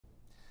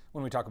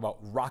When we talk about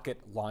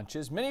rocket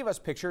launches, many of us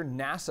picture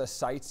NASA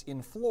sites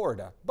in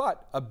Florida,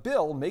 but a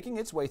bill making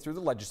its way through the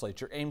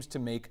legislature aims to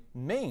make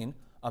Maine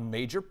a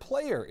major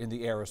player in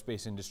the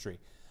aerospace industry.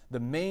 The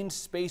Maine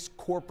Space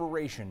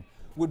Corporation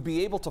would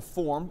be able to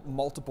form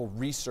multiple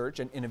research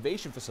and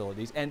innovation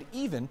facilities and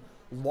even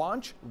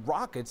launch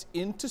rockets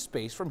into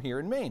space from here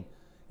in Maine.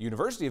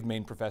 University of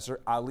Maine professor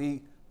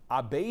Ali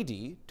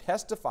Abedi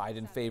testified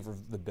in favor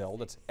of the bill,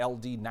 that's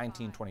LD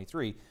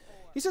 1923.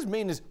 He says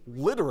Maine is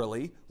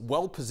literally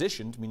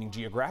well-positioned, meaning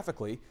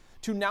geographically,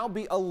 to now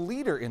be a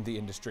leader in the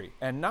industry,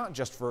 and not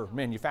just for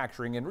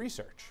manufacturing and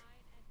research.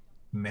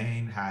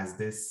 Maine has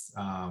this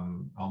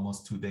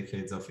almost 2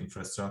 decades of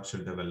infrastructure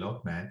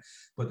development,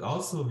 but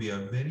also we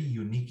are very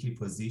uniquely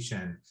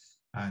positioned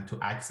to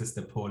access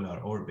the polar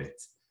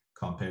orbit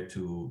compared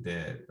to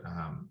the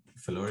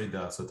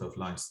Florida sort of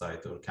launch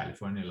site or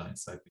California launch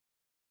site.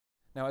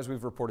 Now, as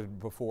we've reported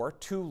before,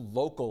 2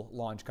 local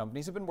launch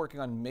companies have been working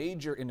on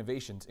major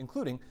innovations,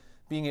 including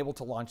being able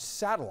to launch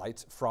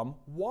satellites from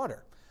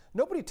water.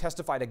 Nobody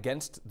testified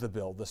against the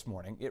bill this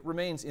morning. It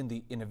remains in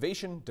the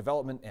Innovation,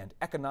 Development, and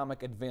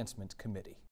Economic Advancement Committee.